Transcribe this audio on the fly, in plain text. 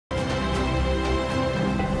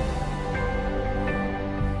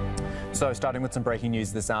So, starting with some breaking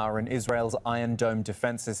news this hour, Israel's Iron Dome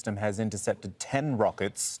defense system has intercepted 10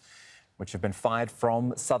 rockets which have been fired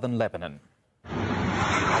from southern Lebanon.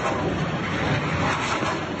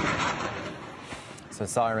 So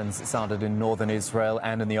sirens sounded in northern Israel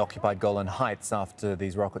and in the occupied Golan Heights after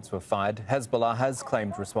these rockets were fired. Hezbollah has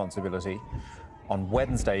claimed responsibility. On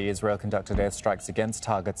Wednesday, Israel conducted airstrikes against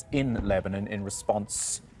targets in Lebanon in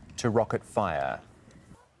response to rocket fire.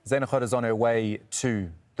 Zaina Khod is on her way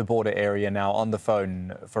to the border area now on the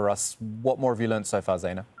phone for us. What more have you learned so far,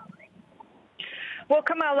 Zaina? Well,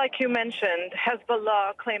 Kamal, like you mentioned,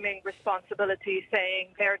 Hezbollah claiming responsibility,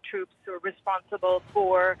 saying their troops were responsible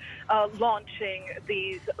for launching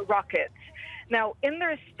these rockets. Now, in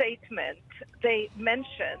their statement, they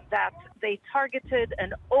mentioned that they targeted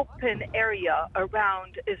an open area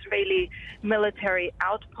around Israeli military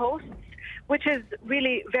outposts, which is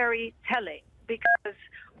really very telling, because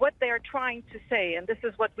what they're trying to say, and this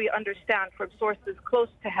is what we understand from sources close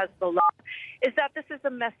to Hezbollah, is that this is a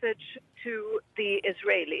message to the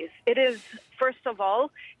Israelis. It is, first of all,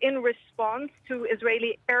 in response to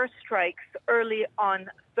Israeli airstrikes early on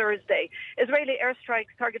Thursday. Israeli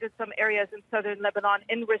airstrikes targeted some areas in southern Lebanon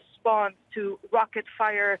in response to rocket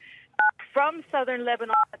fire from southern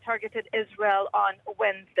Lebanon that targeted Israel on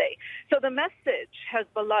Wednesday. So the message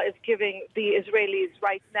Hezbollah is giving the Israelis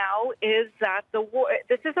right now is that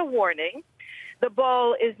this is a warning. The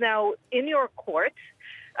ball is now in your court.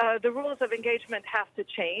 The rules of engagement have to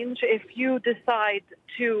change. If you decide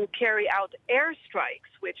to carry out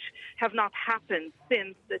airstrikes, which have not happened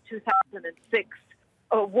since the 2006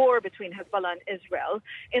 war between Hezbollah and Israel.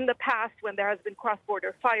 In the past, when there has been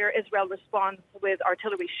cross-border fire, Israel responds with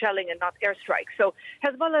artillery shelling and not airstrikes. So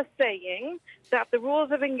Hezbollah is saying that the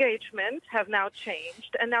rules of engagement have now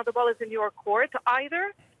changed, and now the ball is in your court.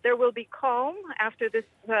 Either there will be calm after this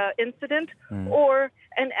incident or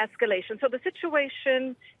an escalation. So the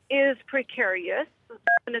situation is precarious.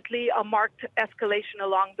 Definitely a marked escalation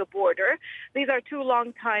along the border. These are two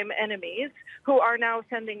longtime enemies who are now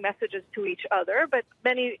sending messages to each other, but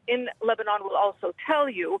many in Lebanon will also tell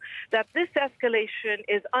you that this escalation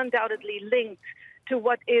is undoubtedly linked to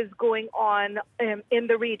what is going on in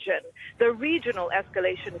the region, the regional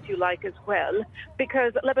escalation, if you like, as well,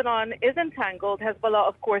 because Lebanon is entangled, Hezbollah,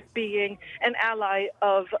 of course, being an ally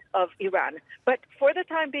of Iran. But for the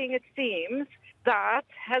time being, it seems that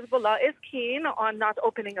Hezbollah is keen on not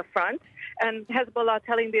opening a front, and Hezbollah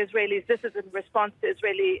telling the Israelis this is in response to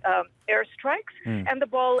Israeli airstrikes, and the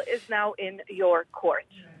ball is now in your court.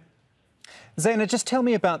 Zaina, just tell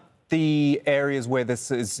me about the areas where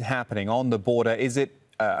this is happening on the border. Is it,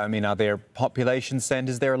 are there population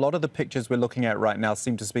centres? There, a lot of the pictures we're looking at right now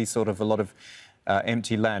seem to be sort of a lot of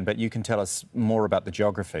empty land, but you can tell us more about the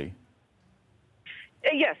geography.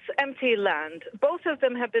 Yes, empty land. Both of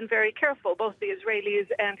them have been very careful, both the Israelis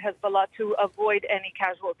and Hezbollah, to avoid any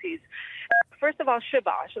casualties. First of all,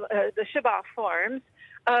 the Sheba farms.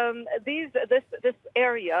 This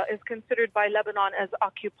area is considered by Lebanon as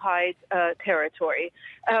occupied territory.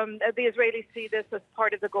 The Israelis see this as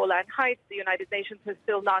part of the Golan Heights. The United Nations has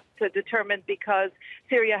still not determined, because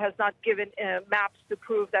Syria has not given maps to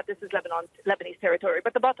prove that this is Lebanese territory.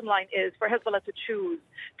 But the bottom line is for Hezbollah to choose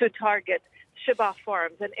to target Sheba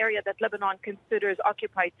farms, an area that Lebanon considers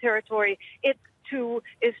occupied territory. It, too,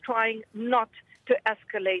 is trying not to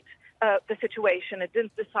escalate the situation. It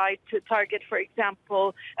didn't decide to target, for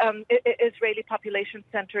example, Israeli population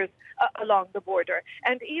centers along the border.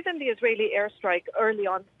 And even the Israeli airstrike early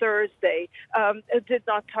on Thursday did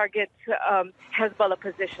not target Hezbollah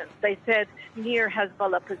positions. They said near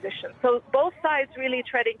Hezbollah positions. So both sides really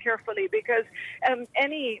treading carefully, because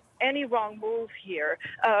any wrong move here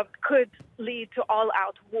could lead to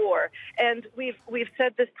all-out war. And we've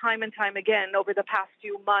said this time and time again over the past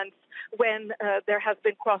few months, when there has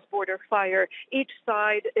been cross-border fire. Each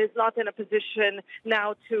side is not in a position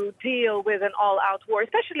now to deal with an all-out war,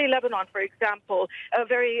 especially Lebanon, for example, a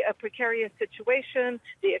very precarious situation.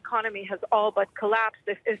 The economy has all but collapsed.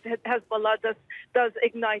 If Hezbollah does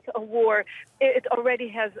ignite a war, it already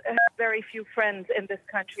has very few friends in this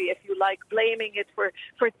country, if you like, blaming it for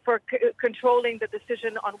controlling the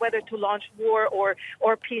decision on whether to launch war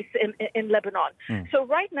or peace in Lebanon. So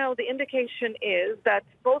right now, the indication is that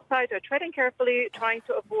both sides are treading carefully, trying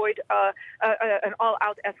to avoid an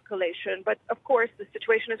all-out escalation. But, of course, the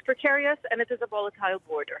situation is precarious, and it is a volatile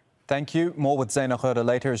border. Thank you. More with Zaina Khod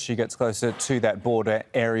later as she gets closer to that border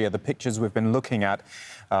area. The pictures we've been looking at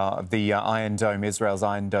of the Iron Dome, Israel's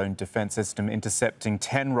Iron Dome defense system, intercepting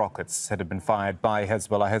 10 rockets that had been fired by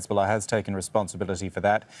Hezbollah. Hezbollah has taken responsibility for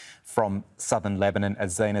that from southern Lebanon,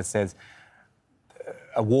 as Zaina says.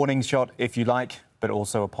 A warning shot, if you like, but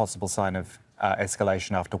also a possible sign of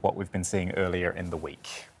escalation after what we've been seeing earlier in the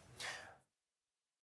week.